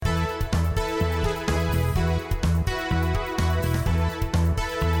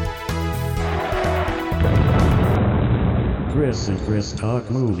Chris and Chris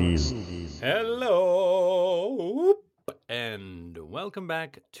Talk Movies. Hello, and welcome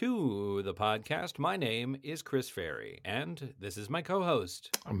back to the podcast. My name is Chris Ferry, and this is my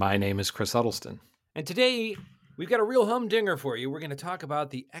co-host. My name is Chris Huddleston. And today, we've got a real humdinger for you. We're going to talk about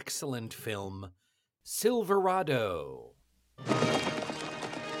the excellent film Silverado.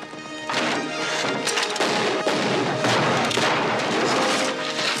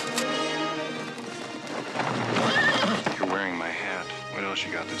 You're wearing my hat. What else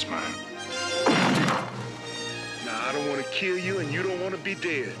you got that's mine? Nah, I don't want to kill you, and you don't want to be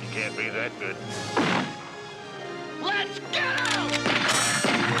dead. You can't be that good. Let's go!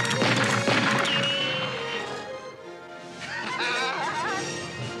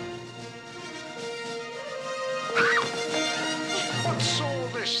 What's all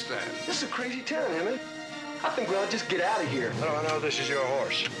this then? This is a crazy town, Emmett. I think we ought to just get out of here. I know this is your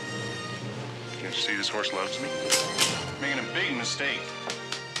horse. Can't you see this horse loves me? Making a big mistake.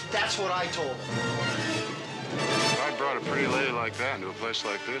 That's what I told him. If I brought a pretty lady like that into a place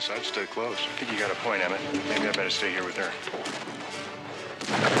like this, I'd stay close. I think you got a point, Emmett. Maybe I better stay here with her.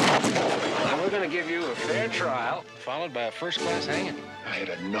 And we're going to give you a fair trial, followed by a first-class hanging. I had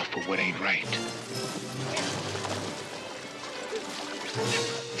enough of what ain't right.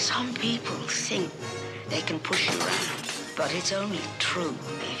 Some people think they can push you around, but it's only true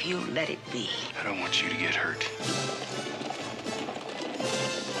if you let it be. I don't want you to get hurt.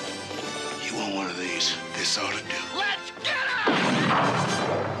 You want one of these? This ought to do. Let's get out!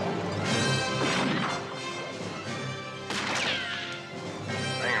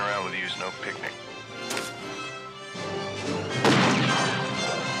 Hanging around with you is no picnic.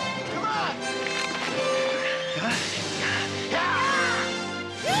 Come on!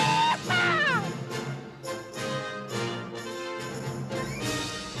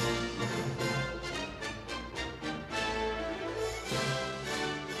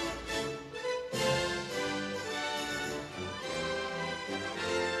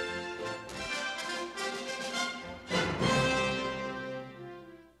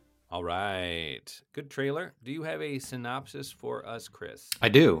 All right. Good trailer. Do you have a synopsis for us, Chris? I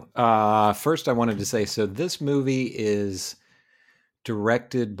do. First, I wanted to say, so this movie is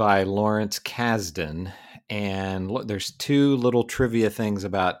directed by Lawrence Kasdan, and there's two little trivia things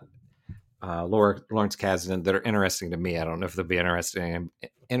about Lawrence Kasdan that are interesting to me. I don't know if they'll be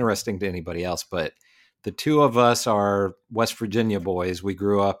interesting to anybody else, but the two of us are West Virginia boys. We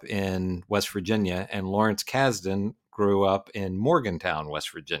grew up in West Virginia, and Lawrence Kasdan grew up in Morgantown,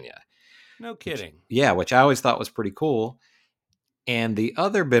 West Virginia. No kidding. Which I always thought was pretty cool. And the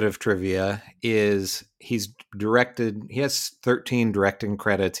other bit of trivia is he has 13 directing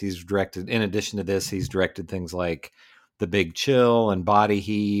credits. He's directed, in addition to this, he's directed things like The Big Chill and Body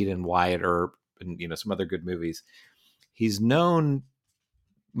Heat and Wyatt Earp and, some other good movies. He's known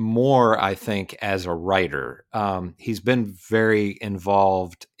more, I think, as a writer. He's been very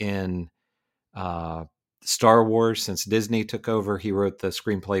involved in Star Wars since Disney took over. He wrote the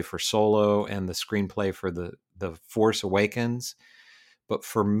screenplay for Solo and the screenplay for the Force Awakens. But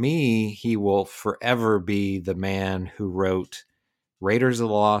for me, he will forever be the man who wrote Raiders of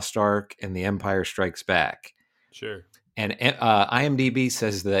the Lost Ark and The Empire Strikes Back. Sure. And IMDb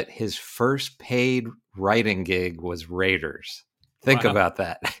says that his first paid writing gig was Raiders. Think about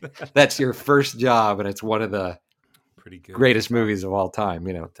that. That's your first job, and it's one of the pretty good greatest movies of all time.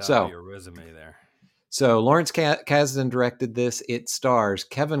 Top So of your resume there. So Lawrence Kasdan directed this. It stars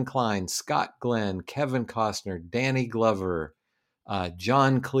Kevin Kline, Scott Glenn, Kevin Costner, Danny Glover,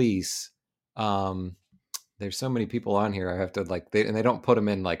 John Cleese. There's so many people on here. I have to and they don't put them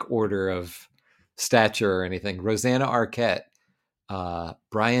in order of stature or anything. Rosanna Arquette,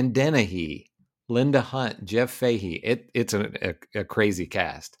 Brian Dennehy, Linda Hunt, Jeff Fahey. It's a crazy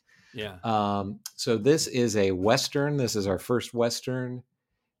cast. Yeah. So this is a Western. This is our first Western.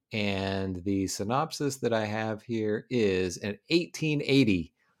 And the synopsis that I have here is in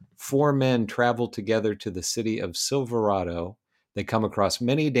 1880, four men travel together to the city of Silverado. They come across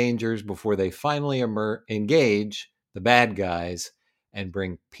many dangers before they finally engage the bad guys and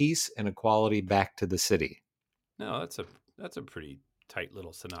bring peace and equality back to the city. No, that's a pretty tight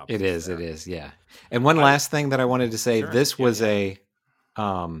little synopsis. It is. there. It is. Yeah. And one last thing that I wanted to say, Sure. this was Yeah.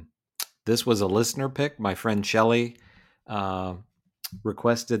 this was a listener pick. My friend Shelley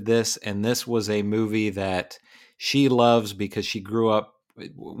requested this, and this was a movie that she loves because she grew up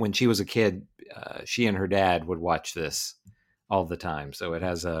when she was a kid. She and her dad would watch this all the time, so it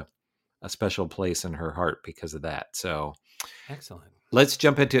has a special place in her heart because of that. So Excellent. let's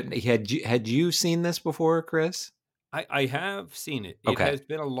jump into it. Had you seen this before, Chris? I have seen it. It Okay. has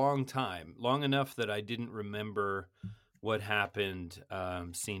been a long time, long enough that I didn't remember what happened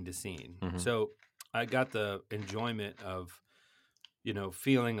scene to scene. Mhm. So I got the enjoyment of,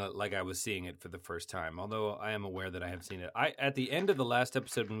 feeling like I was seeing it for the first time, although I am aware that I have seen it. At the end of the last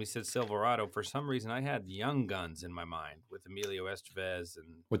episode, when we said Silverado, for some reason I had Young Guns in my mind with Emilio Estevez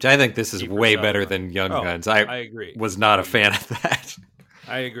and Which I think this is Kiefer way better Sutherland. than Young Oh, Guns. I agree. was not a fan of that.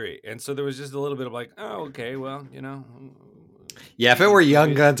 I agree. And so there was just a little bit of like, oh, okay, well, Yeah, if it were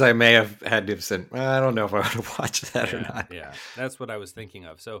Young Guns, I may have had to have said, I don't know if I want to watch that or not. Yeah, that's what I was thinking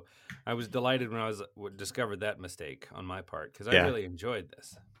of. So I was delighted when I discovered that mistake on my part because I really enjoyed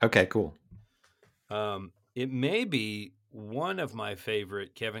this. Okay, cool. It may be one of my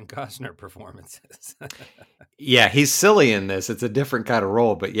favorite Kevin Costner performances. Yeah, he's silly in this. It's a different kind of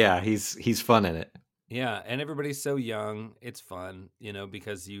role, but yeah, he's fun in it. Yeah, and everybody's so young. It's fun,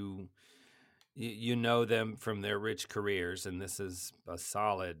 because you know them from their rich careers, and this is a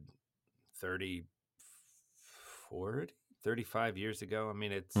solid 35 years ago. I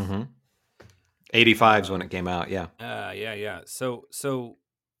mean, it's 85 is when it came out. Yeah. Yeah. So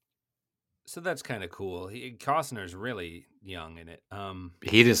that's kind of cool. Costner's really young in it.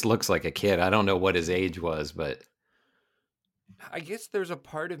 He just looks like a kid. I don't know what his age was, but I guess there's a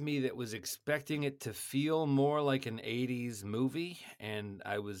part of me that was expecting it to feel more like an 80s movie, and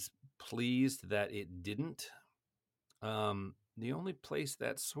I was pleased that it didn't. The only place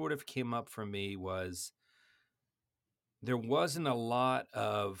that sort of came up for me was there wasn't a lot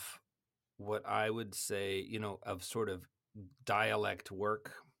of what I would say, of sort of dialect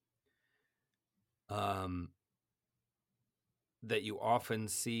work that you often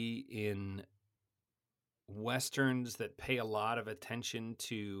see in Westerns that pay a lot of attention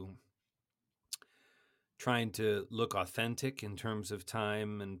to trying to look authentic in terms of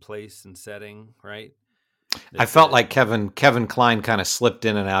time and place and setting, right? I felt like Kevin Kline kind of slipped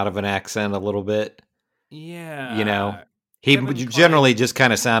in and out of an accent a little bit. Yeah. He Kevin generally just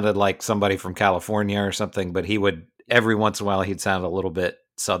kind of sounded like somebody from California or something, but he would, every once in a while, he'd sound a little bit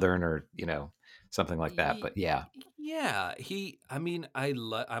Southern or, something like that. But yeah. Yeah.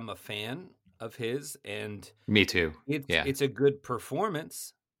 I'm a fan of his, and Me too. It's a good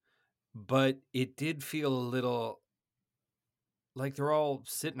performance, but it did feel a little like they're all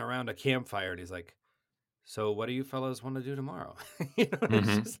sitting around a campfire, and he's like, so what do you fellas want to do tomorrow?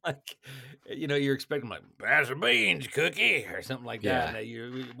 It's just like, you're expecting like, pass the beans, Cookie, or something like that. And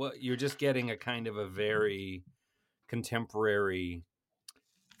you're just getting a kind of a very contemporary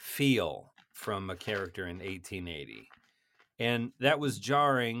feel from a character in 1880. And that was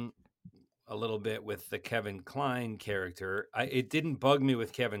jarring a little bit with the Kevin Kline character. It didn't bug me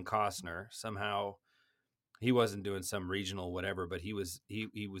with Kevin Costner. Somehow he wasn't doing some regional whatever, but he was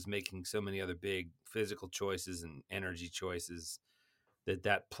making so many other big physical choices and energy choices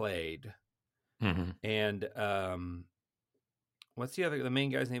that played. And what's the main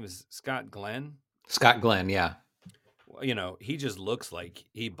guy's name is Scott Glenn? Scott Glenn, yeah. He just looks like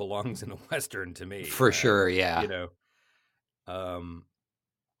he belongs in a Western to me. For sure, yeah.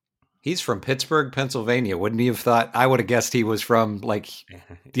 He's from Pittsburgh, Pennsylvania. Wouldn't you have thought? I would have guessed he was from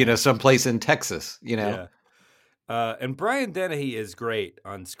someplace in Texas, Yeah. And Brian Dennehy is great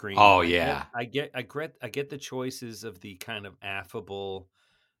on screen. Oh yeah. I get the choices of the kind of affable,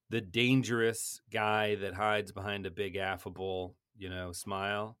 the dangerous guy that hides behind a big affable,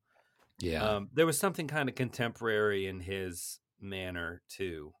 smile. Yeah. There was something kind of contemporary in his manner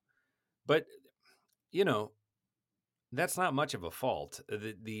too. But that's not much of a fault.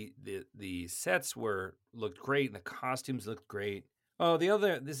 The sets looked great and the costumes looked great. Oh,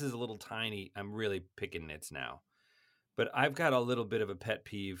 this is a little tiny. I'm really picking nits now. But I've got a little bit of a pet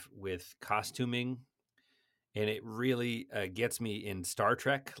peeve with costuming, and it really gets me in Star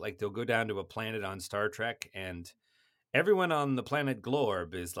Trek. Like they'll go down to a planet on Star Trek, and everyone on the planet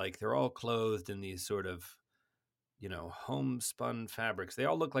Glorb is like they're all clothed in these sort of, homespun fabrics. They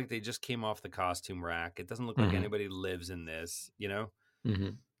all look like they just came off the costume rack. It doesn't look like anybody lives in this,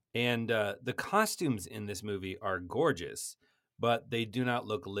 And the costumes in this movie are gorgeous, but they do not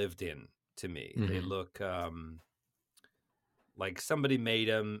look lived in to me. They look like somebody made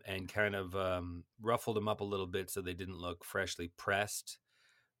them and kind of ruffled them up a little bit so they didn't look freshly pressed,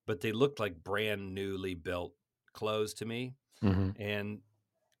 but they looked like brand newly built clothes to me. And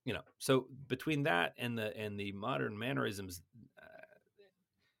so between that and the modern mannerisms,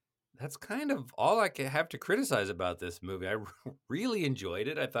 that's kind of all I have to criticize about this movie. I really enjoyed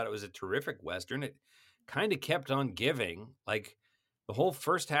it. I thought it was a terrific Western. It kind of kept on giving. Like the whole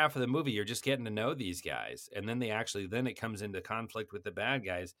first half of the movie, you're just getting to know these guys. And then then it comes into conflict with the bad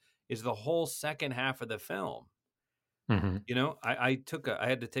guys is the whole second half of the film. Mm-hmm. You know, I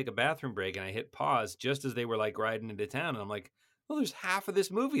had to take a bathroom break and I hit pause just as they were like riding into town. And I'm like, well, there's half of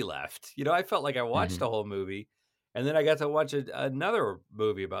this movie left. You know, I felt like I watched Mm-hmm. the whole movie. And then I got to watch another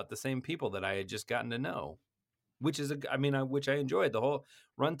movie about the same people that I had just gotten to know, which is, which I enjoyed. The whole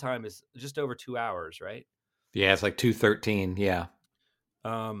runtime is just over 2 hours, right? Yeah, it's like 2:13. Yeah.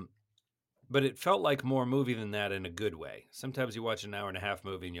 But it felt like more movie than that in a good way. Sometimes you watch an hour and a half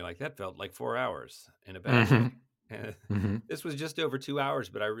movie and you're like, that felt like 4 hours in a bad Mm-hmm. way. Mm-hmm. This was just over 2 hours,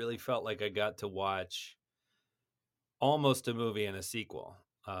 but I really felt like I got to watch almost a movie and a sequel.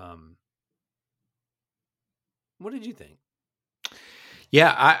 What did you think?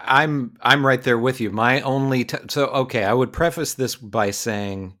 Yeah, I'm right there with you. My only so okay, I would preface this by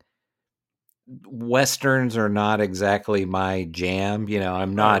saying Westerns are not exactly my jam. You know,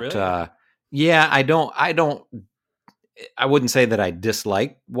 I'm Oh, not. really? Yeah, I don't. I wouldn't say that I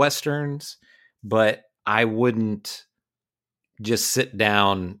dislike Westerns, but I wouldn't just sit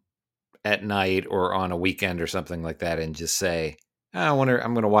down at night or on a weekend or something like that and just say, I wonder,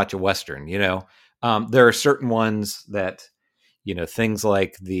 I'm going to watch a Western. You know, there are certain ones that, you know, things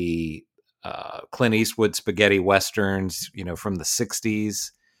like the Clint Eastwood spaghetti Westerns, you know, from the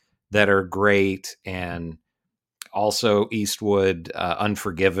 60s that are great. And also Eastwood,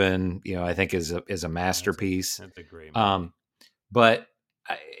 Unforgiven, you know, I think is a masterpiece. That's a great movie. But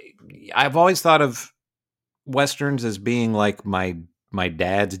I've always thought of Westerns as being like my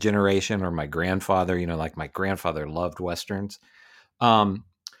dad's generation or my grandfather. You know, like my grandfather loved Westerns.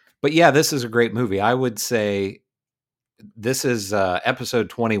 But yeah, this is a great movie. I would say this is episode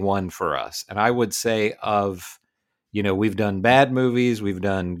 21 for us, and I would say of, you know, we've done bad movies, we've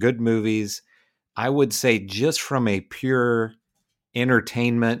done good movies. I would say just from a pure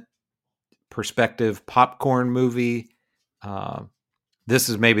entertainment perspective, popcorn movie, uh, this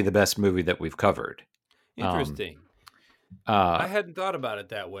is maybe the best movie that we've covered. Interesting. I hadn't thought about it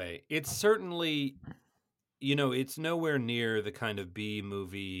that way. It's certainly, you know, it's nowhere near the kind of B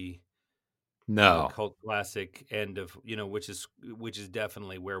movie, No, cult classic end of, you know, which is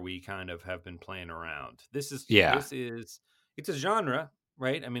definitely where we kind of have been playing around. yeah, It's a genre,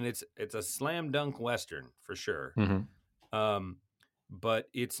 right? I mean, it's a slam dunk Western for sure. mm-hmm. But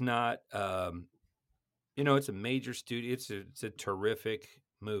it's not, you know, it's a major studio. It's a terrific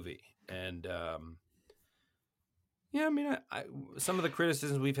movie. And, yeah, I mean, some of the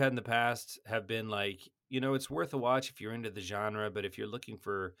criticisms we've had in the past have been like, you know, it's worth a watch if you're into the genre, but if you're looking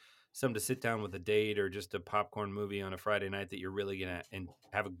for something to sit down with a date or just a popcorn movie on a Friday night that you're really gonna and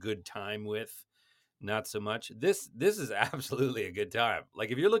have a good time with, not so much. This is absolutely a good time.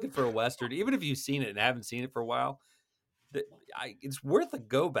 Like if you're looking for a Western, even if you've seen it and haven't seen it for a while, it's worth a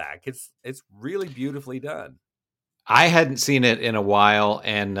go back. It's really beautifully done. I hadn't seen it in a while,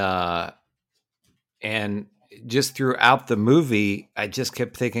 and just throughout the movie, I just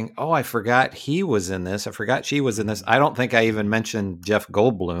kept thinking, "Oh, I forgot he was in this. I forgot she was in this." I don't think I even mentioned Jeff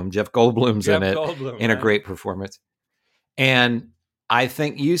Goldblum. Jeff Goldblum's in it in a great performance, and I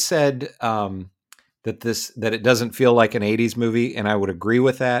think you said that it doesn't feel like an '80s movie, and I would agree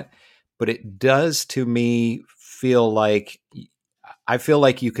with that. But it does to me feel like I feel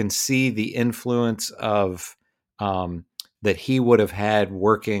like you can see the influence of that he would have had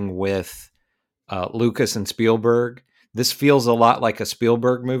working with Lucas and Spielberg. This feels a lot like a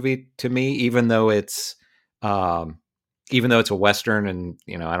Spielberg movie to me, even though it's a Western, and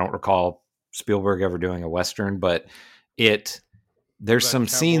you know I don't recall Spielberg ever doing a Western, but there's some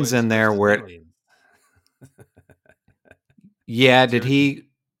scenes in there where yeah, did he?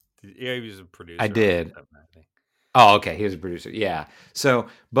 Yeah, he was a producer. I did. Oh, okay, he was a producer. Yeah. So,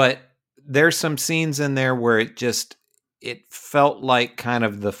 but there's some scenes in there where it felt like kind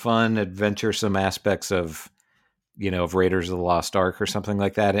of the fun, adventuresome aspects of, you know, of Raiders of the Lost Ark or something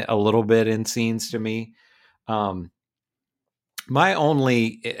like that a little bit in scenes to me. My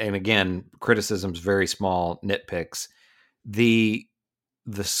only, and again, criticism's very small, nitpicks. The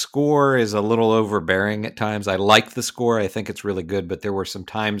score is a little overbearing at times. I like the score. I think it's really good, but there were some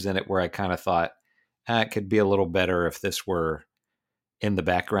times in it where I kind of thought, it could be a little better if this were in the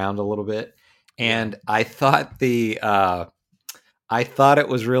background a little bit. And I thought I thought it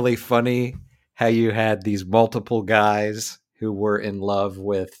was really funny how you had these multiple guys who were in love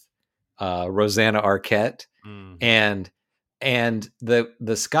with Rosanna Arquette, and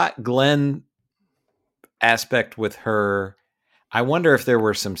the Scott Glenn aspect with her. I wonder if there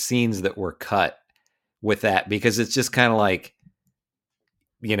were some scenes that were cut with that, because it's just kind of like,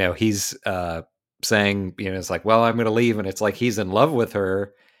 you know, he's saying, you know, it's like, well, I'm going to leave, and it's like he's in love with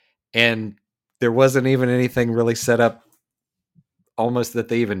her, and there wasn't even anything really set up almost that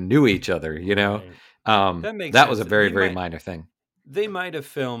they even knew each other, you know? That makes That was sense. a very, very minor thing. They might have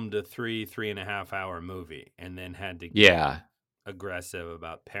filmed a 3.5 hour movie and then had to get Yeah. aggressive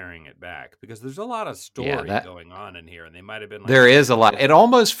about paring it back because there's a lot of story that- going on in here, and they might have been like, There is a lot. It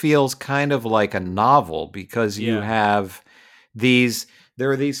almost feels kind of like a novel because you Yeah. have there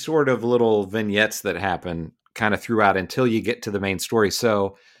are these sort of little vignettes that happen kind of throughout until you get to the main story.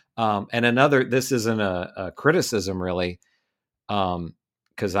 So, and this isn't a criticism really,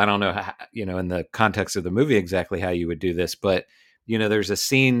 because I don't know how, in the context of the movie exactly how you would do this, but there's a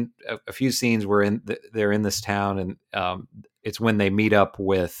few scenes where they're in this town, and it's when they meet up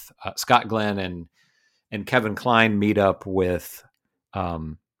with Scott Glenn and Kevin Kline meet up with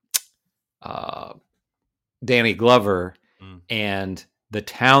Danny Glover, and the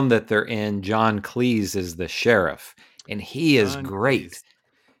town that they're in, John Cleese is the sheriff, and he is great. Cleese.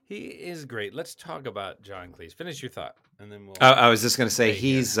 He is great. Let's talk about John Cleese. Finish your thought, and then we'll. I was just going to say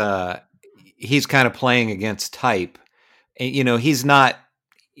he's kind of playing against type. And, he's not.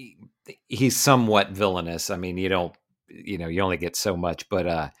 He's somewhat villainous. I mean, you only get so much,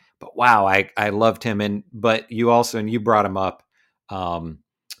 but wow, I loved him. But you also, and you brought him up,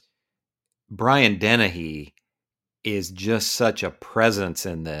 Brian Dennehy is just such a presence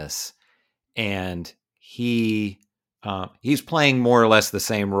in this, and he's playing more or less the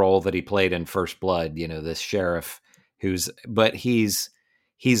same role that he played in First Blood. This sheriff he's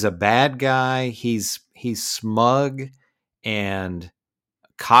a bad guy. He's smug and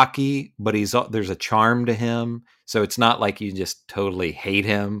cocky, but there's a charm to him. So it's not like you just totally hate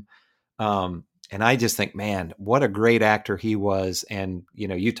him. And I just think, man, what a great actor he was. And,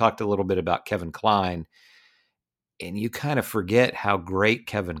 you talked a little bit about Kevin Kline, and you kind of forget how great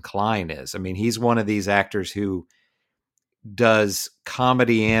Kevin Kline is. I mean, he's one of these actors who does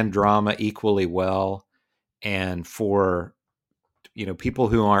comedy and drama equally well. And for, people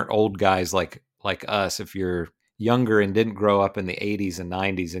who aren't old guys like us, if you're younger and didn't grow up in the 80s and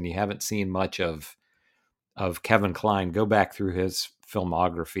 90s and you haven't seen much of Kevin Kline, go back through his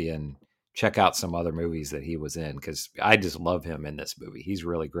filmography and check out some other movies that he was in, because I just love him in this movie. He's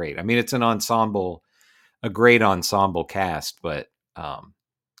really great. I mean, it's a great ensemble cast, but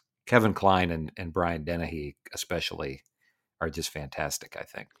Kevin Kline and Brian Dennehy especially are just fantastic, I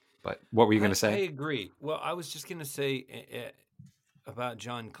think. But what were you going to say? I agree. Well, I was just going to say about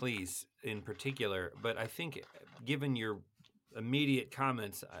John Cleese in particular, but I think given your immediate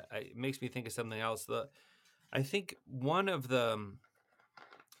comments, it makes me think of something else. I think one of the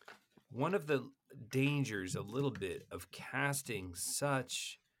dangers a little bit of casting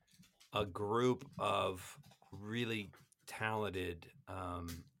such a group of really talented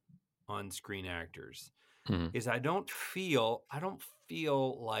on-screen actors is I don't feel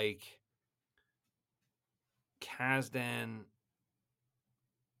like Kasdan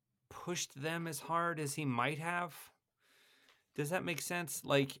pushed them as hard as he might have. Does that make sense?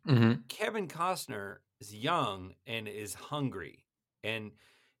 Like Kevin Costner is young and is hungry, and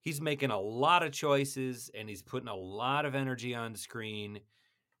he's making a lot of choices, and he's putting a lot of energy on screen.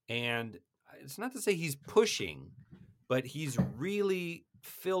 And it's not to say he's pushing, but he's really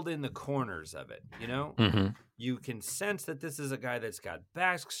filled in the corners of it. You can sense that this is a guy that's got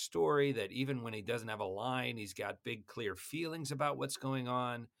backstory, that even when he doesn't have a line, he's got big, clear feelings about what's going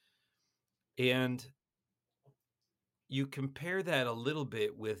on. And you compare that a little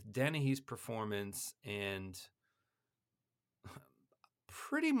bit with Dennehy's performance, and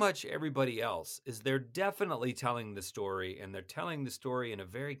pretty much everybody else they're definitely telling the story, and they're telling the story in a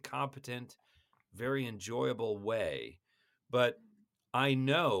very competent, very enjoyable way. But I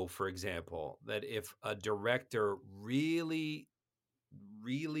know, for example, that if a director really,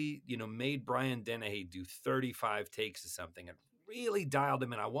 really, made Brian Dennehy do 35 takes of something and really dialed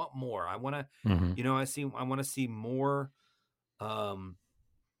him in, I want more. I want to, I want to see more.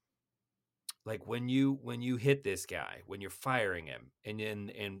 Like when you hit this guy, when you're firing him,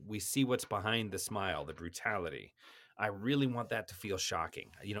 and we see what's behind the smile, the brutality. I really want that to feel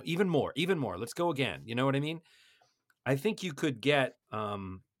shocking. Even more. Let's go again. You know what I mean? I think you could get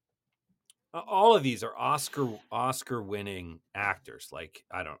all of these are Oscar winning actors. Like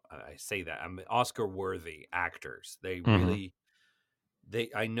I say that I'm Oscar worthy actors. They really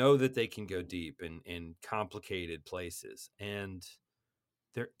I know that they can go deep in complicated places, and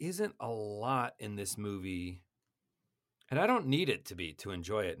there isn't a lot in this movie, and I don't need it to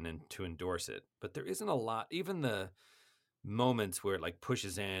enjoy it and to endorse it, but there isn't a lot. Even the moments where it like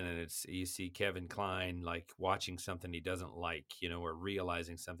pushes in and you see Kevin Kline like watching something he doesn't like, or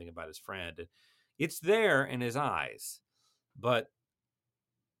realizing something about his friend. It's there in his eyes, but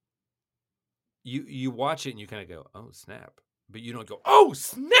you watch it and you kind of go, oh snap. but you don't go, oh,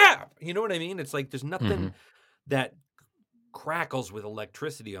 snap. You know what I mean? It's like there's nothing Mm-hmm. that crackles with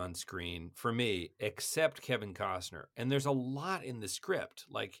electricity on screen for me except Kevin Costner. And there's a lot in the script.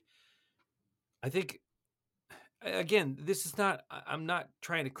 Like, I think, again, this is not, I'm not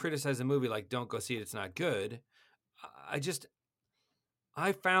trying to criticize a movie like don't go see it, it's not good.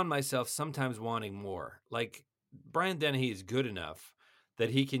 I found myself sometimes wanting more. Like, Brian Dennehy is good enough that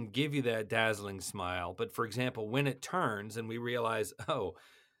he can give you that dazzling smile. But for example, when it turns and we realize, oh,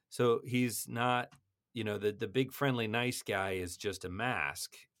 so he's not, the big friendly nice guy is just a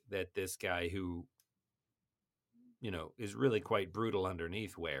mask that this guy who, is really quite brutal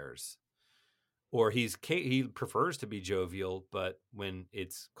underneath wears. Or he prefers to be jovial, but when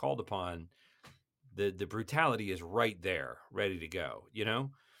it's called upon, the brutality is right there, ready to go,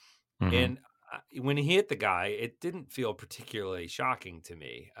 Mm-hmm. And when he hit the guy, it didn't feel particularly shocking to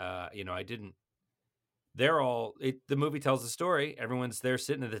me. I didn't. The movie tells the story. Everyone's there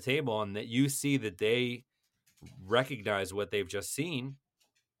sitting at the table, and that you see that they recognize what they've just seen.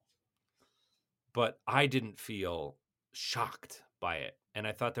 But I didn't feel shocked by it, and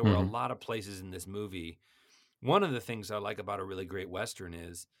I thought there were a lot of places in this movie. One of the things I like about a really great Western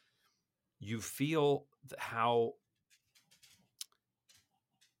is you feel how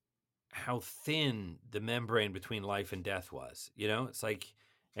thin the membrane between life and death was. It's like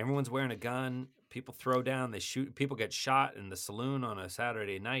everyone's wearing a gun, people throw down, they shoot, people get shot in the saloon on a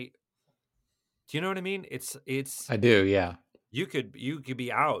Saturday night. Do you know what I mean? It's I do, yeah. You could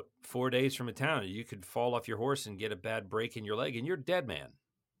be out 4 days from a town, you could fall off your horse and get a bad break in your leg and you're dead, man.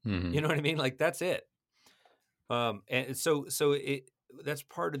 Mm-hmm. You know what I mean? Like, that's it. And so that's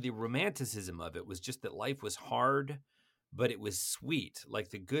part of the romanticism of it, was just that life was hard, but it was sweet. Like,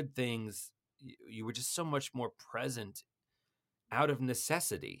 the good things, you were just so much more present out of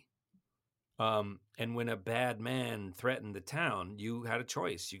necessity. And when a bad man threatened the town, you had a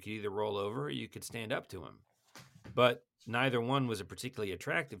choice. You could either roll over or you could stand up to him. But neither one was a particularly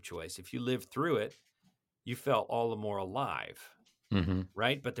attractive choice. If you lived through it, you felt all the more alive,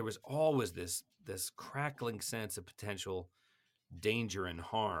 right? But there was always this crackling sense of potential danger and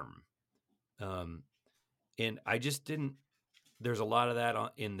harm. And I just didn't, there's a lot of that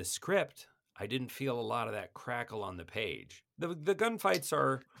in the script. I didn't feel a lot of that crackle on the page. The gunfights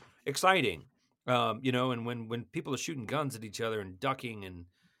are exciting, and when people are shooting guns at each other and ducking and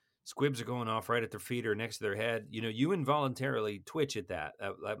squibs are going off right at their feet or next to their head, you involuntarily twitch at that.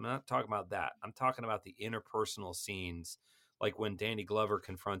 I'm not talking about that. I'm talking about the interpersonal scenes, like when Danny Glover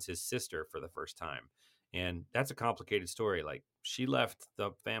confronts his sister for the first time. And that's a complicated story. Like, she left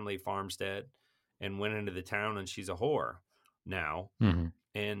the family farmstead and went into the town, and she's a whore now.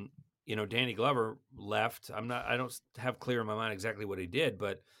 And, Danny Glover left. I don't have clear in my mind exactly what he did,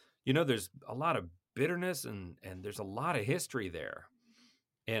 but, there's a lot of bitterness and there's a lot of history there.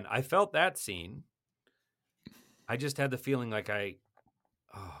 And I felt that scene. I just had the feeling like it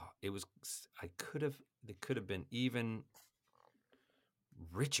could have been even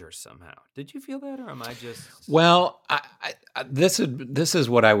richer somehow. Did you feel that, or am I just? Well, this is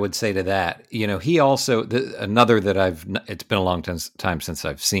what I would say to that. He also another that it's been a long time since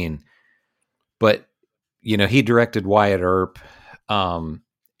I've seen, but he directed Wyatt Earp,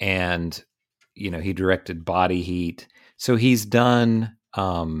 and he directed Body Heat, so he's done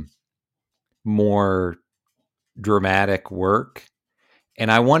more dramatic work.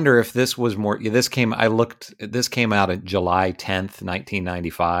 And I wonder if this was more. This came out on July 10th,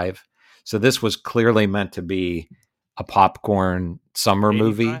 1995. So this was clearly meant to be a popcorn summer 85?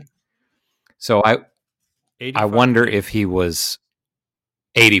 movie. So I wonder if he was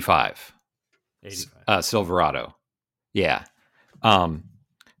 85. Silverado, yeah.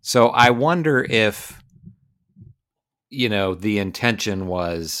 So I wonder if the intention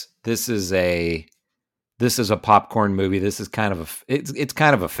was this is a popcorn movie. This is kind of it's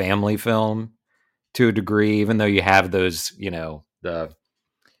kind of a family film to a degree, even though you have those,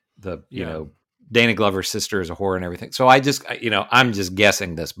 Danny Glover's sister is a whore and everything. So I just, I'm just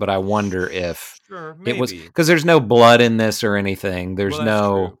guessing this, but I wonder if it was, because there's no blood in this or anything. There's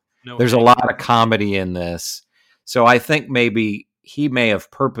there's a lot of comedy in this. So I think maybe he may have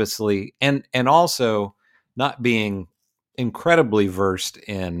purposely, and also not being incredibly versed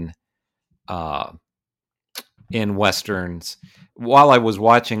in Westerns. While I was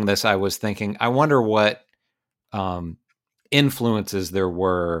watching this, I was thinking, I wonder what influences there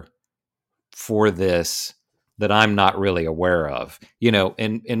were for this that I'm not really aware of.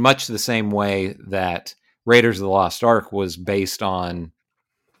 In much the same way that Raiders of the Lost Ark was based on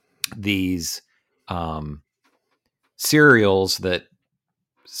these serials that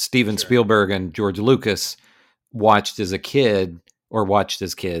Steven Spielberg and George Lucas watched as a kid or watched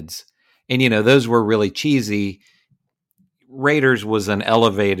as kids. And, those were really cheesy. Raiders was an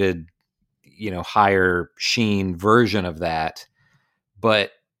elevated, higher sheen version of that,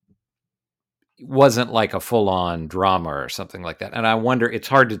 but wasn't like a full-on drama or something like that. And I wonder, it's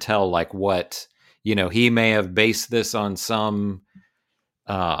hard to tell like what, he may have based this on some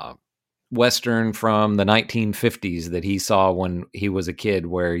Western from the 1950s that he saw when he was a kid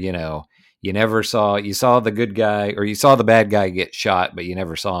where, you saw the good guy or you saw the bad guy get shot, but you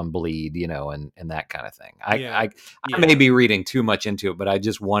never saw him bleed, and that kind of thing. I may be reading too much into it, but I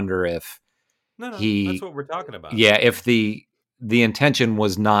just wonder if no, that's what we're talking about. Yeah. If the intention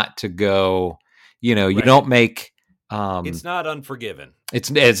was not to go, you Right. don't make, It's not Unforgiven. it's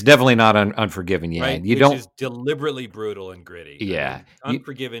definitely not Unforgiven. Yeah. Right? You Which don't, is deliberately brutal and gritty. Yeah.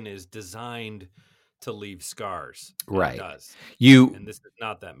 Unforgiven is designed to leave scars. Right. It does. you And this is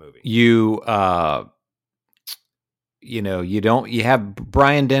not that movie. you have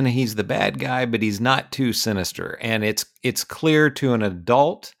Brian Dennehy's the bad guy, but he's not too sinister, and it's clear to an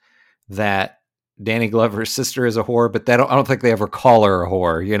adult that Danny Glover's sister is a whore, but I don't think they ever call her a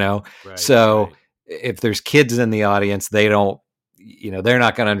whore, Right, so right. if there's kids in the audience, they don't, they're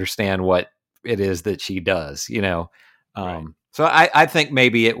not going to understand what it is that she does, Right. So I think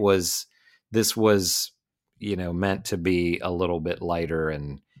maybe this was meant to be a little bit lighter,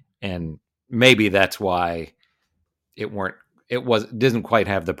 and maybe that's why it didn't quite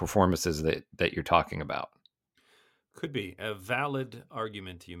have the performances that you're talking about. Could be a valid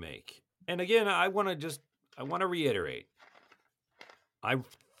argument you make. And again, I want to reiterate, I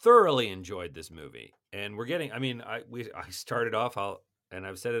thoroughly enjoyed this movie, and we're getting. I mean, I started off, and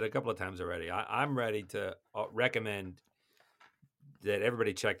I've said it a couple of times already. I'm ready to recommend that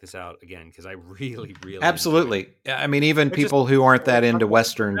everybody check this out again because I really, really Absolutely. I mean, even We're people who aren't that into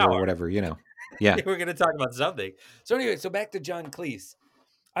Westerns or whatever, Yeah. We're going to talk about something. So anyway, back to John Cleese.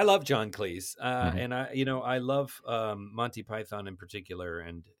 I love John Cleese, and I love Monty Python in particular,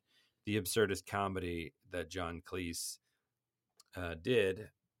 and the absurdist comedy that John Cleese did.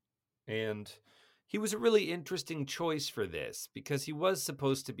 And he was a really interesting choice for this because he was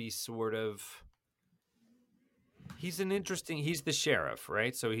supposed to be sort of. He's the sheriff,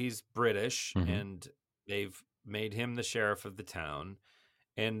 right? So he's British, and they've made him the sheriff of the town.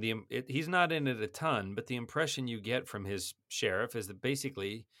 And he's not in it a ton, but the impression you get from his sheriff is that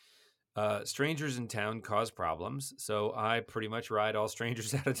basically strangers in town cause problems. So I pretty much ride all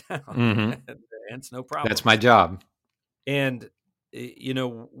strangers out of town. And it's no problem. That's my job. And,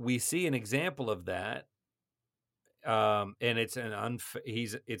 we see an example of that. And it's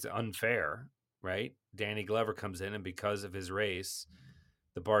it's unfair, right? Danny Glover comes in, and because of his race,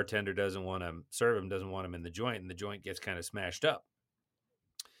 the bartender doesn't want to serve him, doesn't want him in the joint, and the joint gets kind of smashed up.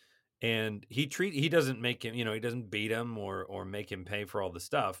 And he doesn't make him, he doesn't beat him or make him pay for all the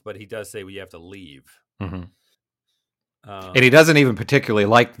stuff, but he does say, well, you have to leave. And he doesn't even particularly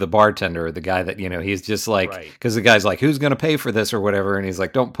like the bartender, the guy that, he's just like, because the guy's like, who's going to pay for this or whatever? And he's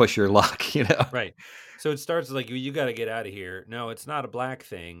like, don't push your luck, Right. So it starts like, you got to get out of here. No, it's not a black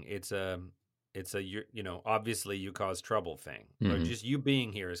thing. It's a, obviously you cause trouble thing. Or just you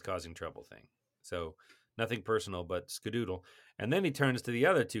being here is causing trouble thing. So nothing personal, but skadoodle. And then he turns to the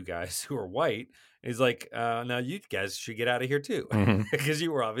other two guys who are white. And he's like, now you guys should get out of here too. Because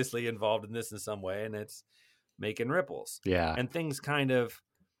you were obviously involved in this in some way, and it's making ripples. Yeah. And things kind of,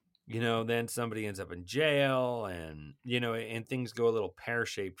 then somebody ends up in jail, and, and things go a little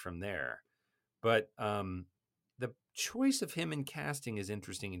pear-shaped from there. But the choice of him in casting is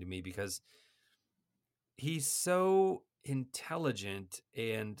interesting to me because he's so intelligent,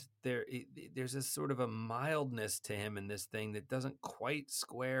 and there's a sort of a mildness to him in this thing that doesn't quite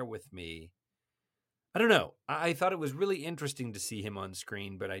square with me. I don't know. I thought it was really interesting to see him on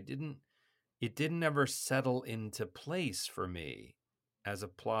screen, but it didn't ever settle into place for me as a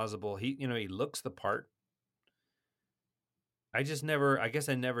plausible. He looks the part. I guess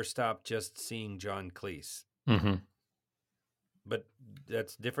I never stopped just seeing John Cleese. But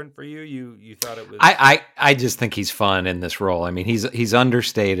that's different for you. You thought it was. I just think he's fun in this role. I mean, he's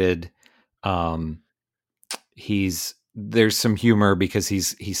understated. There's some humor because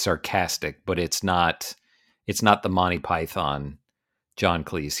he's sarcastic, but it's not the Monty Python John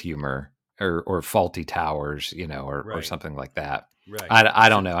Cleese humor or Faulty Towers, or something like that. Right. I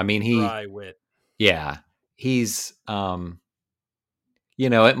don't know. I mean, dry wit. Yeah, he's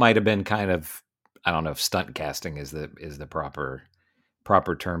it might have been kind of, I don't know if stunt casting is the proper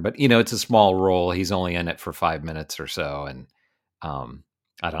term, but it's a small role. He's only in it for 5 minutes or so, and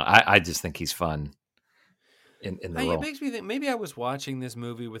I just think he's fun. in the It role. makes me think maybe I was watching this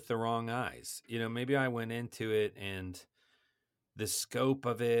movie with the wrong eyes. Maybe I went into it and the scope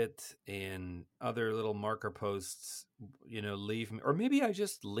of it and other little marker posts, leave me, or maybe I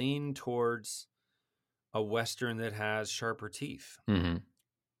just lean towards a Western that has sharper teeth. Mm-hmm.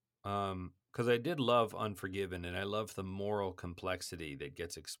 Because I did love Unforgiven, and I love the moral complexity that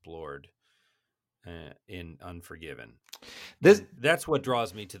gets explored in Unforgiven. That's what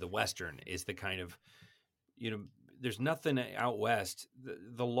draws me to the Western, is the kind of, there's nothing out West.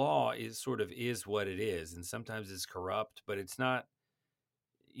 The law is what it is, and sometimes it's corrupt, but it's not,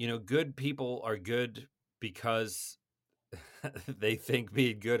 good people are good because they think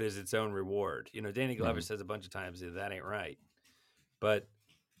being good is its own reward. Danny Glover says a bunch of times that ain't right. But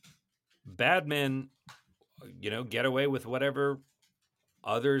bad men, get away with whatever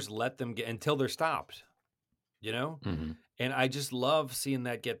others let them get until they're stopped, Mm-hmm. And I just love seeing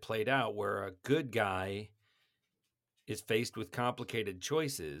that get played out, where a good guy is faced with complicated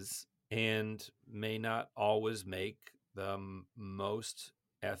choices and may not always make the most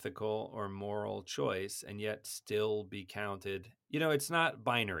ethical or moral choice, and yet still be counted. It's not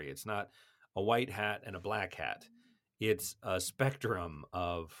binary. It's not a white hat and a black hat. It's a spectrum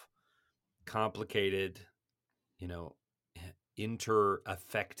of complicated,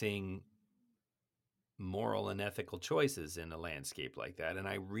 inter-affecting moral and ethical choices in a landscape like that. And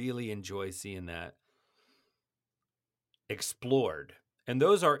I really enjoy seeing that explored. And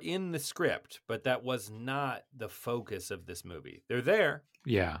those are in the script, but that was not the focus of this movie. They're there.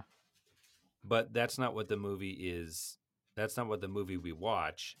 Yeah. But that's not what the movie is. That's not what the movie we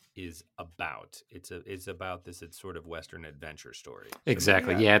watch is about. It's about this. It's sort of Western adventure story.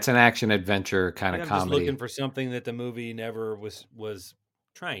 Exactly. Yeah, it's an action adventure kind of I'm comedy. just looking for something that the movie never was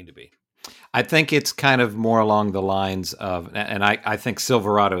trying to be. I think it's kind of more along the lines of, and I think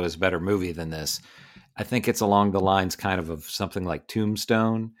Silverado is a better movie than this. I think it's along the lines kind of something like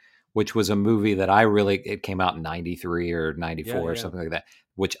Tombstone, which was a movie that it came out in 93 or 94 or something like that,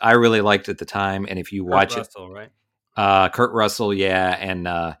 which I really liked at the time. And if you watch Russell, right? Kurt Russell, yeah. And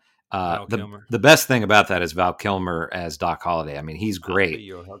Val Kilmer. The best thing about that is Val Kilmer as Doc Holliday. I mean, he's great. I'll be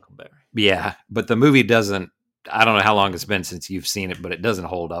your Huckleberry. Yeah, but the movie doesn't, I don't know how long it's been since you've seen it, but it doesn't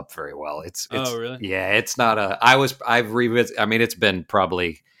hold up very well. It's oh, really? Yeah, it's not I've revisited, I mean, it's been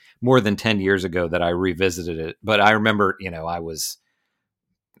probably more than 10 years ago that I revisited it, but I remember, I was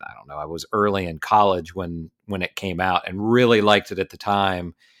early in college when it came out and really liked it at the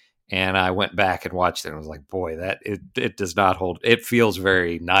time. And I went back and watched it and was like, boy, it does not hold. It feels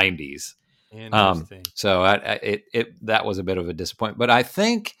very 90s. Interesting. So that was a bit of a disappointment, but I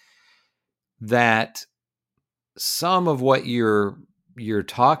think that some of what you're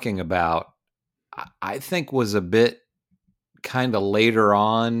talking about, I think was a bit kind of later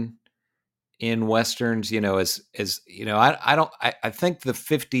on in Westerns, I think the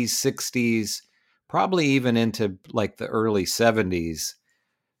 50s, 60s, probably even into like the early 70s,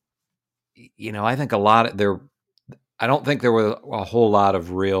 I think I don't think there were a whole lot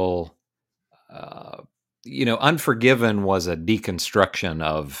of real, Unforgiven was a deconstruction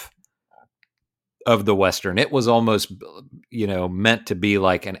of the Western. It was almost, meant to be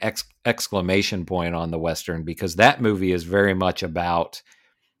like an exclamation point on the Western, because that movie is very much about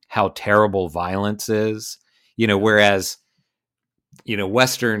how terrible violence is, whereas,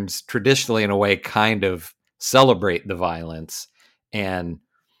 Westerns traditionally in a way kind of celebrate the violence. And,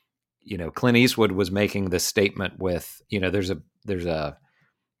 Clint Eastwood was making this statement with, there's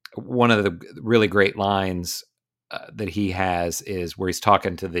one of the really great lines that he has is where he's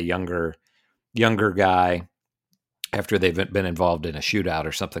talking to the younger guy after they've been involved in a shootout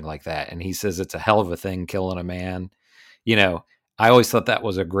or something like that. And he says, it's a hell of a thing killing a man. I always thought that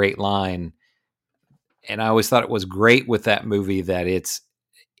was a great line. And I always thought it was great with that movie that it's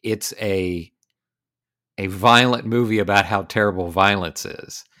a violent movie about how terrible violence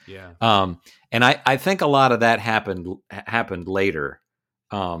is. Yeah. And I think a lot of that happened later.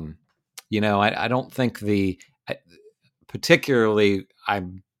 I don't think particularly,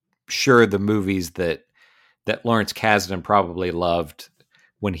 I'm sure the movies that Lawrence Kasdan probably loved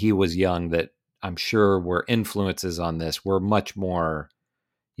when he was young, that I'm sure were influences on this, were much more,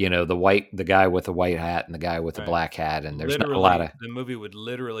 the guy with the white hat and the guy with the black hat. And there's not a lot of, the movie would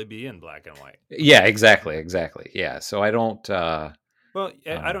literally be in black and white. Yeah, exactly. Yeah. So I don't, well,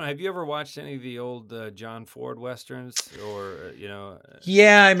 I don't. Have you ever watched any of the old John Ford westerns, or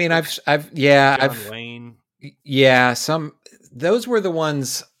Yeah, I mean, I've Wayne. Yeah, those were the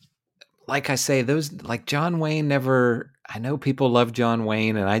ones. Like I say, those, like John Wayne never. I know people love John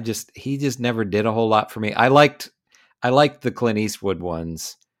Wayne, and he just never did a whole lot for me. I liked the Clint Eastwood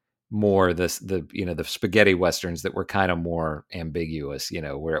ones more the spaghetti westerns that were kind of more ambiguous,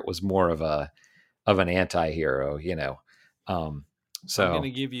 where it was more of an anti-hero, so I'm going to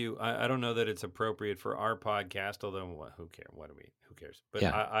give you. I don't know that it's appropriate for our podcast, although who cares? Who cares? But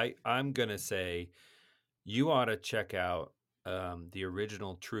yeah. I'm going to say you ought to check out the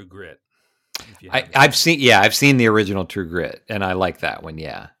original True Grit. I've seen the original True Grit, and I like that one.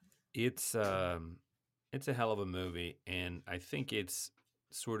 Yeah, it's a hell of a movie, and I think it's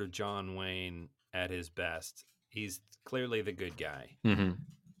sort of John Wayne at his best. He's clearly the good guy,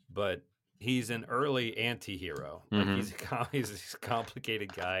 but he's an early anti-hero. Like he's a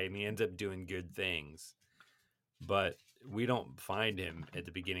complicated guy, and he ends up doing good things. But we don't find him at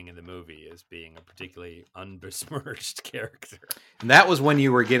the beginning of the movie as being a particularly unbesmirched character. And that was when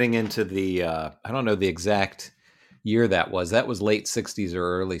you were getting into the I don't know the exact year that was. That was late 60s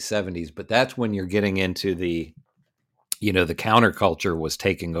or early 70s, but that's when you're getting into the the counterculture was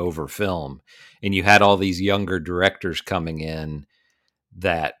taking over film, and you had all these younger directors coming in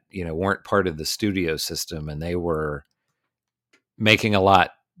that weren't part of the studio system, and they were making a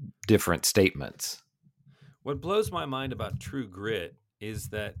lot different statements. What blows my mind about True Grit is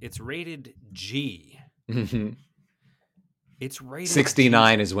that it's rated G. It's rated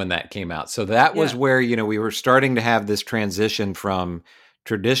 69 G. is when that came out. So that was where we were starting to have this transition from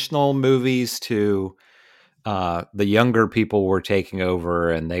traditional movies to the younger people were taking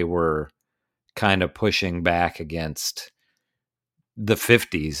over, and they were kind of pushing back against the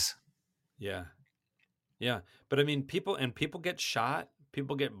 50s. Yeah. But I mean, people get shot,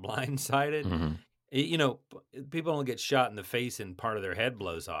 people get blindsided. People don't get shot in the face and part of their head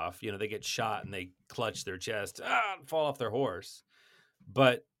blows off. They get shot and they clutch their chest, and fall off their horse.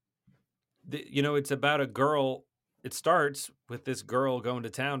 But it's about a girl. It starts with this girl going to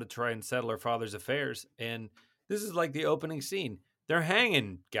town to try and settle her father's affairs, and this is like the opening scene. They're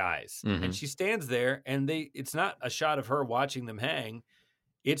hanging guys, and she stands there, and it's not a shot of her watching them hang.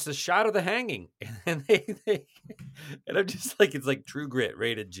 It's a shot of the hanging, and and I'm just like, it's like True Grit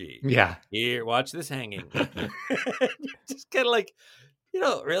rated G. Yeah, here, watch this hanging. Just kind of like, you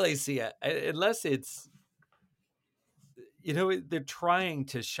don't really see it unless it's, they're trying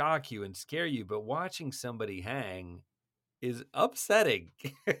to shock you and scare you, but watching somebody hang is upsetting.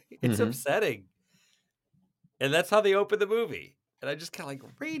 It's upsetting, and that's how they open the movie. And I just kind of like,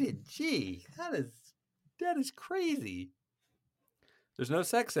 rated G. That is crazy. There's no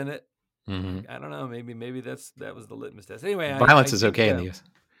sex in it. I don't know. Maybe that was the litmus test. Anyway, violence is okay in these.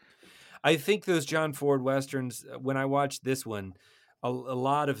 I think those John Ford Westerns, when I watched this one, a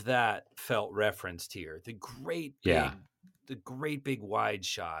lot of that felt referenced here. The great big wide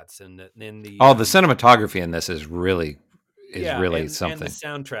shots, and then the cinematography in this is really something. And the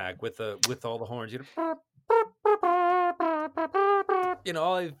soundtrack with all the horns.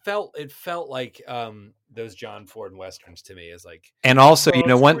 It felt like those John Ford Westerns to me is like, and also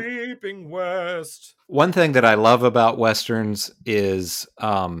Sweeping West. One thing that I love about Westerns is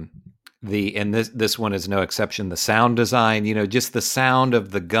this one is no exception, the sound design, just the sound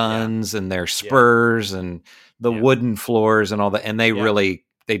of the guns and their spurs and the wooden floors and all that, and they really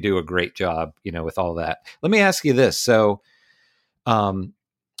do a great job with all that. Let me ask you this. So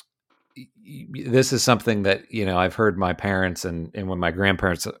this is something that I've heard my parents and when my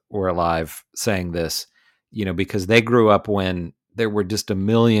grandparents were alive saying this, because they grew up when there were just a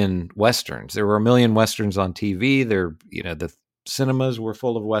million Westerns. There were a million Westerns on TV. The cinemas were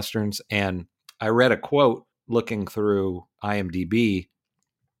full of Westerns. And I read a quote looking through IMDb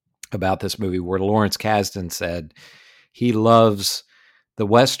about this movie where Lawrence Kasdan said he loves the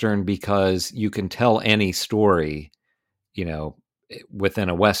Western because you can tell any story, within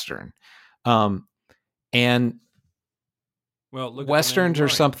a Western. And Westerns are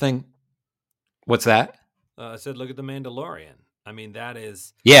something. What's that? I said, look at The Mandalorian. I mean, that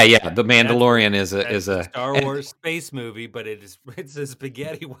is The Mandalorian is a Star Wars space movie, but it's a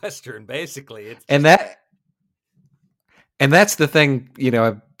spaghetti Western basically. That's the thing.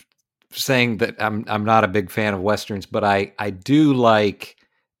 I'm saying that I'm not a big fan of Westerns, but I do like.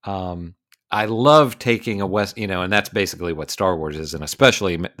 I love taking a West, and that's basically what Star Wars is, and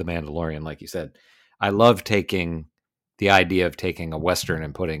especially The Mandalorian, like you said. I love taking the idea of taking a Western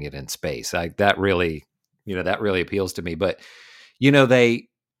and putting it in space. That really appeals to me. But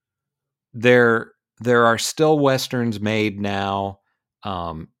there are still Westerns made now,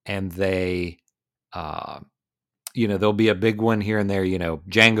 and they, there'll be a big one here and there.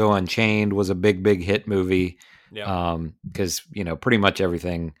 Django Unchained was a big hit movie, because pretty much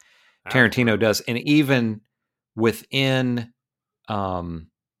everything Tarantino does, and even within,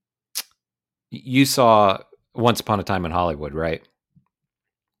 you saw Once Upon a Time in Hollywood, right?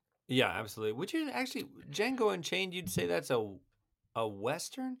 Yeah, absolutely. Would you actually Django Unchained? You'd say that's a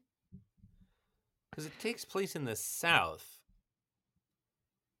western because it takes place in the South.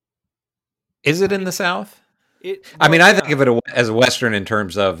 Is it I in mean, the South? I Well, mean, I think yeah, of it as a Western in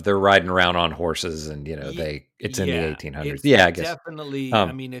terms of they're riding around on horses and, it's in the yeah. 1800s. It's Yeah, I guess. definitely.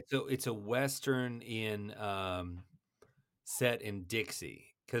 I mean, it's a western in set in Dixie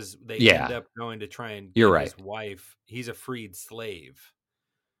because they end Yeah, up going to try and you're get right. his wife. He's a freed slave,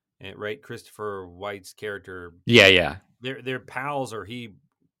 and right, Christopher White's character. Yeah. They're pals, or he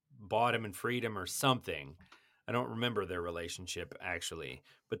bought him and freed him, or something. I don't remember their relationship actually,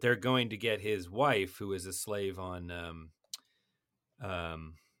 but they're going to get his wife, who is a slave on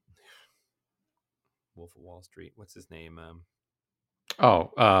Wolf of Wall Street. What's his name?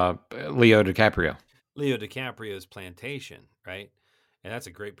 Leo DiCaprio. Leo DiCaprio's plantation, right? And that's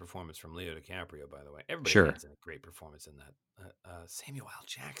a great performance from Leo DiCaprio, by the way. Everybody Sure. has a great performance in that. Samuel L.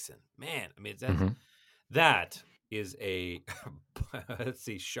 Jackson, man. I mean, Mhm. that is a let's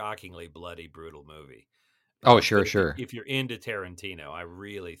see, shockingly bloody, brutal movie. Oh, But sure. if you're into Tarantino, I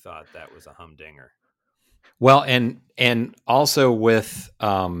really thought that was a humdinger. Well, and also with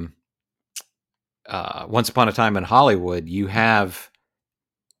Once Upon a Time in Hollywood, you have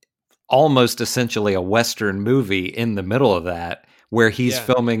almost essentially a Western movie in the middle of that where he's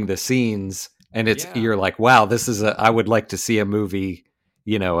filming the scenes, and you're like, wow, I would like to see a movie,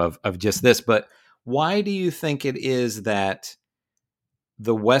 of just this. But why do you think it is that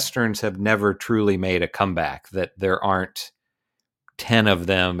the Westerns have never truly made a comeback, that there aren't 10 of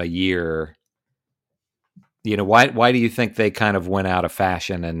them a year? Why do you think they kind of went out of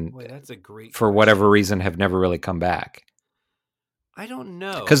fashion and Boy, that's a great for whatever reason have never really come back? I don't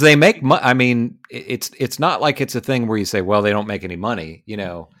know. Because they make I mean, it's not like it's a thing where you say, well, they don't make any money,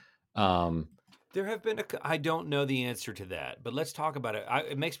 There have been I don't know the answer to that, but let's talk about it.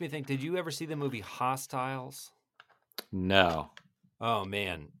 It makes me think, did you ever see the movie Hostiles? No. Oh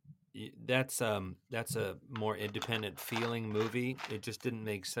man, that's a more independent feeling movie. It just didn't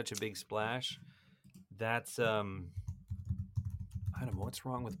make such a big splash. That's I don't know what's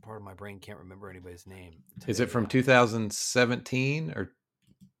wrong with the part of my brain, can't remember anybody's name today. Is it from 2017 or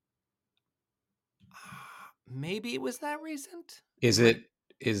maybe it was that recent? is it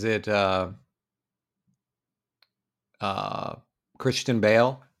Christian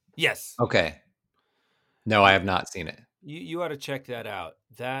Bale? Yes. Okay. No, I have not seen it. You ought to check that out.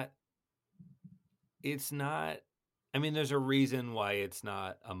 It's not, I mean, there's a reason why it's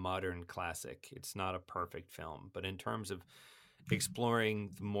not a modern classic. It's not a perfect film, but in terms of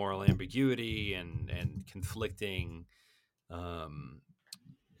exploring the moral ambiguity and conflicting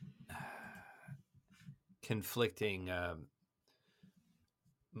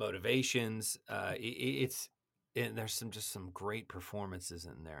motivations, it's and there's some great performances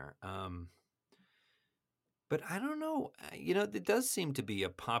in there. But I don't know, it does seem to be a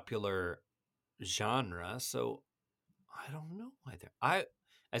popular genre, so I don't know either.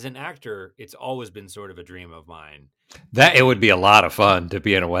 As an actor, it's always been sort of a dream of mine. That it would be a lot of fun to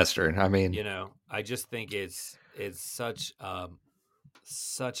be in a Western. I mean, I just think it's such a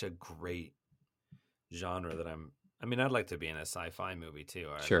great genre that I'd like to be in a sci-fi movie too.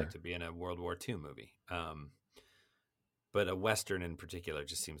 Or sure. I'd like to be in a World War II movie. But a Western in particular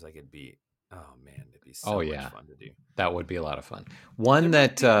just seems like it'd be, oh man, it'd be so much fun to do. That would be a lot of fun.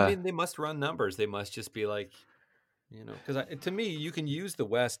 They must run numbers. They must just be like, because to me, you can use the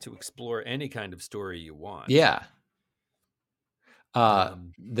West to explore any kind of story you want. Yeah.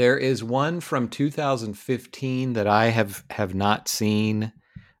 There is one from 2015 that I have not seen.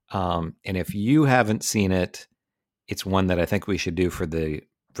 And if you haven't seen it, it's one that I think we should do for the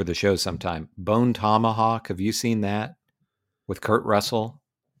show sometime. Bone Tomahawk. Have you seen that with Kurt Russell?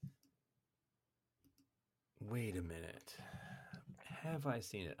 Wait a minute. Have I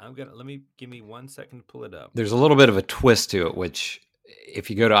seen it? Give me 1 second to pull it up. There's a little bit of a twist to it, which if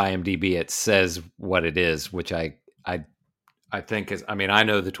you go to IMDb, it says what it is, which I think is, I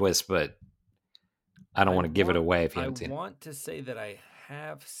know the twist, but I don't want to give it away if you haven't seen it. I want to say that I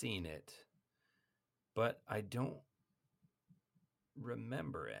have seen it, but I don't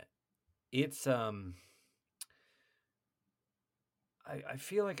remember it. It's I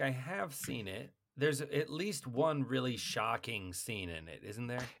feel like I have seen it. There's at least one really shocking scene in it, isn't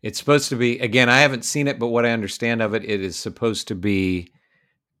there? It's supposed to be, again, I haven't seen it, but what I understand of it, it's supposed to be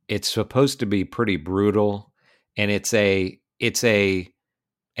pretty brutal, and it's a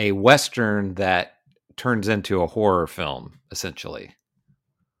Western that turns into a horror film, essentially.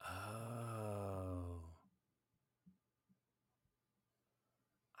 Oh.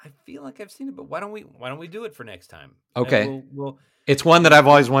 I feel like I've seen it, but why don't we do it for next time? Okay. And we'll It's one that I've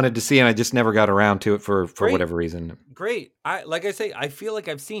always wanted to see, and I just never got around to it for Great. whatever reason. Great. I feel like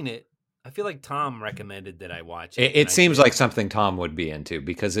I've seen it. I feel like Tom recommended that I watch it. It seems like something Tom would be into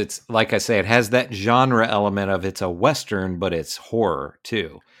because it's, like I say, it has that genre element of it's a Western, but it's horror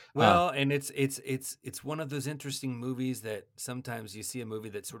too. Well, and it's one of those interesting movies that sometimes you see a movie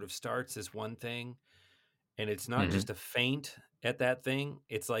that sort of starts as one thing, and it's not just a feint at that thing.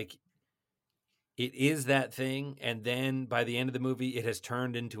 It's like it is that thing, and then by the end of the movie, it has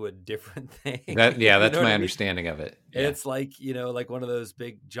turned into a different thing. That's my mean? understanding of it. Yeah. It's like, like one of those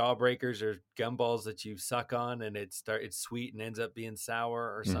big jawbreakers or gumballs that you suck on, and it's sweet and ends up being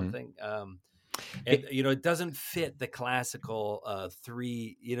sour or something. And it doesn't fit the classical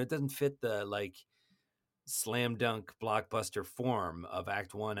three. It doesn't fit the like slam dunk blockbuster form of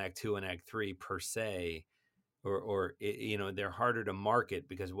Act 1, Act 2, and Act 3 per se. Or they're harder to market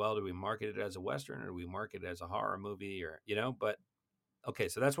because, well, do we market it as a Western or do we market it as a horror movie but okay,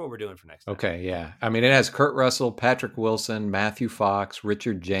 so that's what we're doing for next time. Okay, yeah. I mean, it has Kurt Russell, Patrick Wilson, Matthew Fox,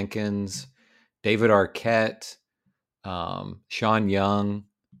 Richard Jenkins, David Arquette, Sean Young.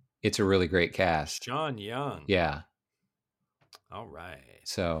 It's a really great cast. Sean Young. Yeah. All right.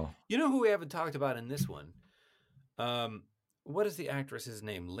 So. You know who we haven't talked about in this one? What is the actress's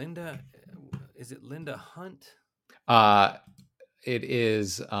name? Linda? Is it Linda Hunt? It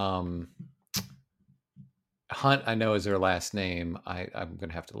is Hunt. I know is her last name. I'm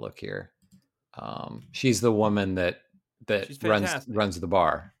gonna have to look here. She's the woman that runs the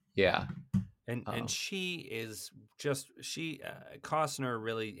bar. Yeah. And she is just Costner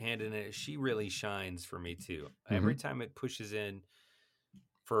really handing it. She really shines for me too. Every time it pushes in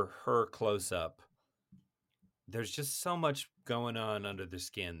for her close up, there's just so much going on under the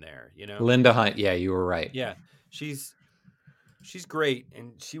skin there, Linda Hunt. Yeah, you were right. Yeah, she's great,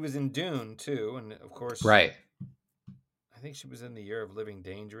 and she was in Dune too, and of course, right. I think she was in The Year of Living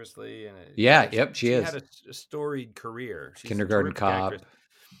Dangerously, and she is. Had a storied career. She's Kindergarten Cop, actress.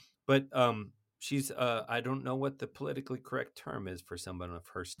 But she's I don't know what the politically correct term is for someone of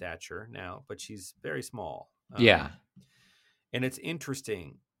her stature now, but she's very small. Yeah, and it's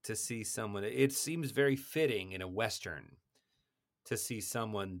interesting to see someone. It seems very fitting in a Western to see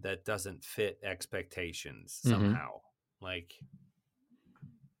someone that doesn't fit expectations somehow. Like,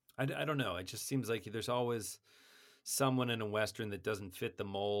 I don't know. It just seems like there's always someone in a Western that doesn't fit the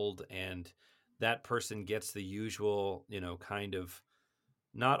mold, and that person gets the usual, kind of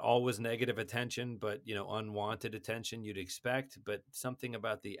not always negative attention, but, unwanted attention you'd expect. But something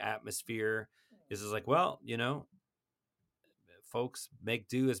about the atmosphere is like, well, folks make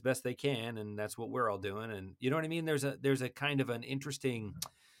do as best they can, and that's what we're all doing. And you know what I mean? There's a kind of an interesting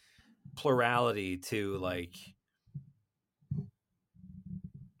plurality to, like,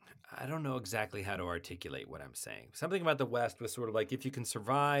 I don't know exactly how to articulate what I'm saying. Something about the West was sort of like, if you can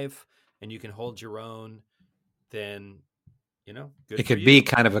survive and you can hold your own, then, good it could be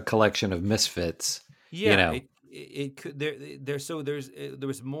kind of a collection of misfits. Yeah, it could. There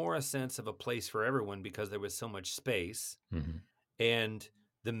was more a sense of a place for everyone because there was so much space. And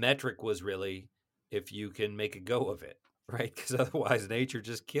the metric was really if you can make a go of it, right? Because otherwise nature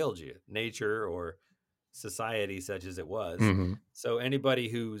just killed you. Nature or society such as it was. So anybody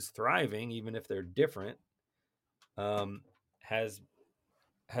who's thriving, even if they're different, has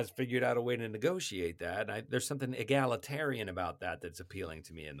figured out a way to negotiate that. And there's something egalitarian about that that's appealing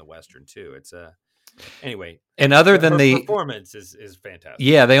to me in the Western too. It's anyway. And other than the performance is fantastic.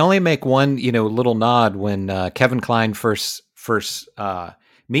 Yeah, they only make one, little nod when Kevin Kline first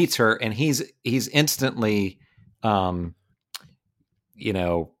meets her, and he's instantly,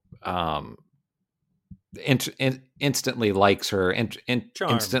 instantly likes her, and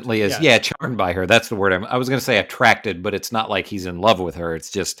instantly is charmed by her. That's the word. I was going to say attracted, but it's not like he's in love with her. It's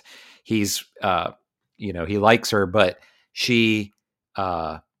just he's he likes her, but she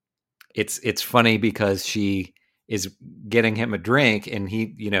it's funny because she is getting him a drink, and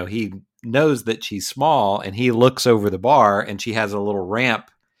he knows that she's small, and he looks over the bar, and she has a little ramp.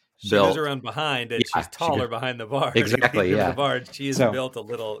 She goes around behind, and she's taller behind the bar. Exactly, yeah. The bar, she has built a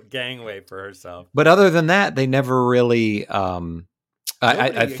little gangway for herself. But other than that, they never really.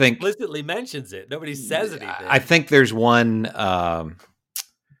 I think explicitly mentions it. Nobody says anything. I think there's one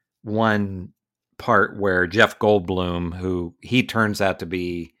part where Jeff Goldblum, who he turns out to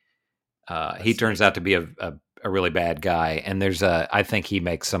be, a really bad guy, and I think he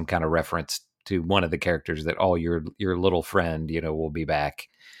makes some kind of reference to one of the characters that your little friend, will be back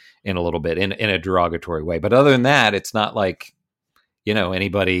in a little bit in a derogatory way. But other than that, it's not like,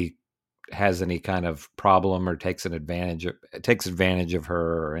 anybody has any kind of problem or takes advantage of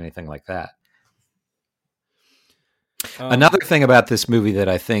her or anything like that. Another thing about this movie that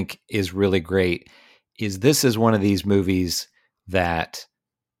I think is really great is this is one of these movies that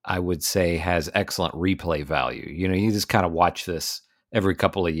I would say has excellent replay value. You know, you just kind of watch this every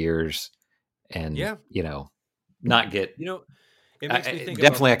couple of years and, you know, not get... You know, it makes me think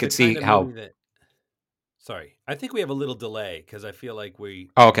definitely about I could the see kind of how... movie that... Sorry. I think we have a little delay because I feel like we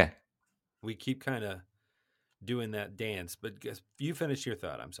keep kind of doing that dance. But you finish your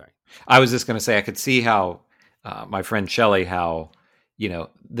thought. I'm sorry. I was just going to say I could see how my friend Shelley, how, you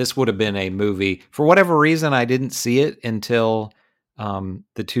know, this would have been a movie. For whatever reason, I didn't see it until the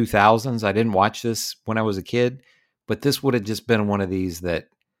 2000s. I didn't watch this when I was a kid, but this would have just been one of these that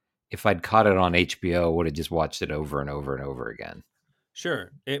if I'd caught it on HBO, I would have just watched it over and over and over again.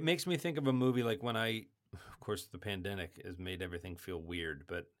 Sure. It makes me think of a movie like when of course, the pandemic has made everything feel weird,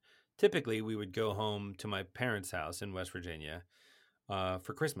 but typically we would go home to my parents' house in West Virginia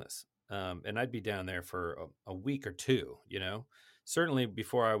for Christmas. And I'd be down there for a week or two, you know. Certainly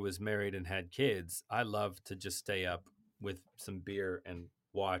before I was married and had kids, I loved to just stay up with some beer and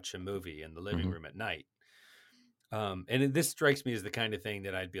watch a movie in the living room at night. This strikes me as the kind of thing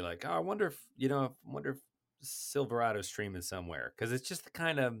that I'd be like, oh, I wonder if Silverado's streaming somewhere. Because it's just the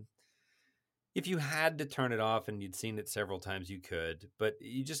kind of, if you had to turn it off and you'd seen it several times, you could, but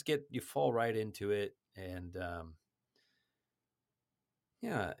you fall right into it. And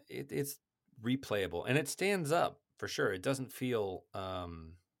it's replayable and it stands up for sure. It doesn't feel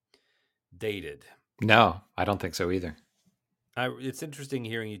dated. No, I don't think so either. It's interesting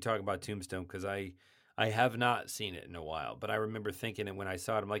hearing you talk about Tombstone because I have not seen it in a while, but I remember thinking it when I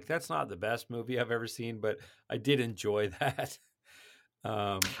saw it. I'm like, that's not the best movie I've ever seen, but I did enjoy that.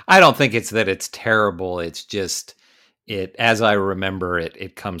 I don't think it's that it's terrible. It's just as I remember it,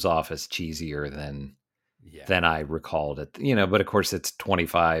 it comes off as cheesier than I recalled it. You know, but of course it's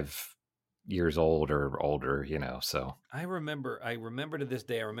 25 years old or older. You know, so I remember to this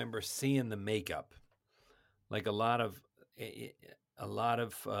day. I remember seeing the makeup, like a lot of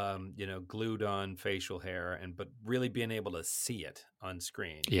glued on facial hair, but really being able to see it on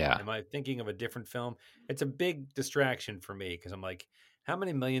screen. Yeah. Am I thinking of a different film? It's a big distraction for me because I'm like, how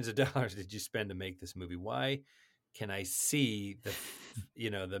many millions of dollars did you spend to make this movie? Why can I see the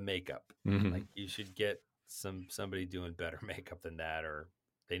makeup? Mm-hmm. Like you should get somebody doing better makeup than that, or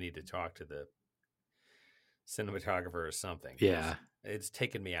they need to talk to the cinematographer or something. Yeah. It's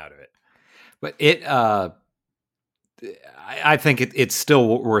taken me out of it. But I think it's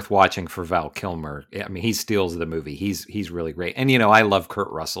still worth watching for Val Kilmer. I mean, he steals the movie. He's really great. And, you know, I love Kurt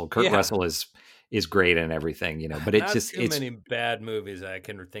Russell. Kurt Russell is great in everything, you know, but it's many bad movies I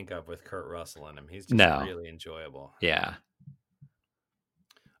can think of with Kurt Russell in him. He's just really enjoyable. Yeah.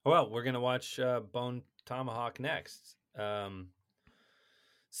 Well, we're going to watch Bone Tomahawk next.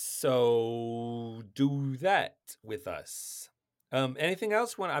 So do that with us. Anything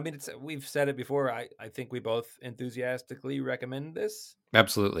else? We've said it before. I think we both enthusiastically recommend this.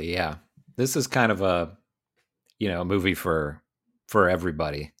 Absolutely. Yeah. This is kind of a movie for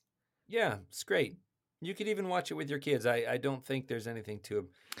everybody. Yeah, it's great. You could even watch it with your kids. I don't think there's anything to.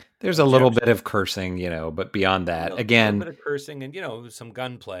 There's a little bit of cursing, you know, but beyond that, again, a little bit of cursing and some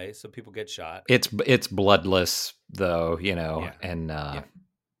gunplay, so people get shot. It's bloodless though, you know, and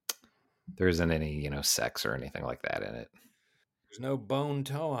there isn't any sex or anything like that in it. There's no Bone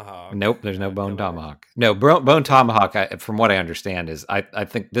Tomahawk. Nope, there's no Bone Tomahawk. No, Bone Tomahawk, from what I understand, is I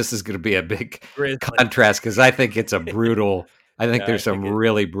think this is going to be a big contrast because I think it's a brutal. I think there's some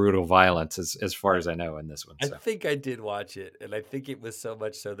really brutal violence as far as I know in this one. So. I think I did watch it, and I think it was so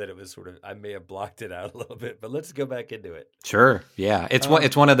much so that it was sort of I may have blocked it out a little bit. But let's go back into it. Sure, yeah, it's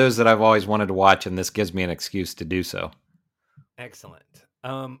one of those that I've always wanted to watch, and this gives me an excuse to do so. Excellent.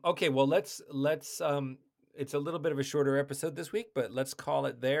 Okay, well let's. It's a little bit of a shorter episode this week, but let's call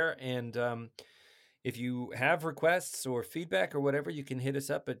it there. And if you have requests or feedback or whatever, you can hit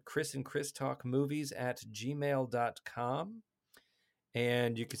us up at chrisandchristalkmovies@gmail.com.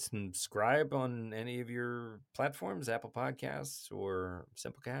 And you can subscribe on any of your platforms, Apple Podcasts or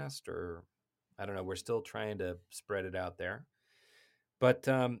Simplecast, or I don't know. We're still trying to spread it out there. But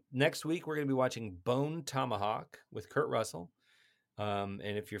next week, we're going to be watching Bone Tomahawk with Kurt Russell. And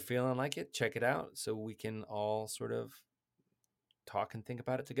if you're feeling like it, check it out so we can all sort of talk and think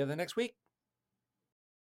about it together next week.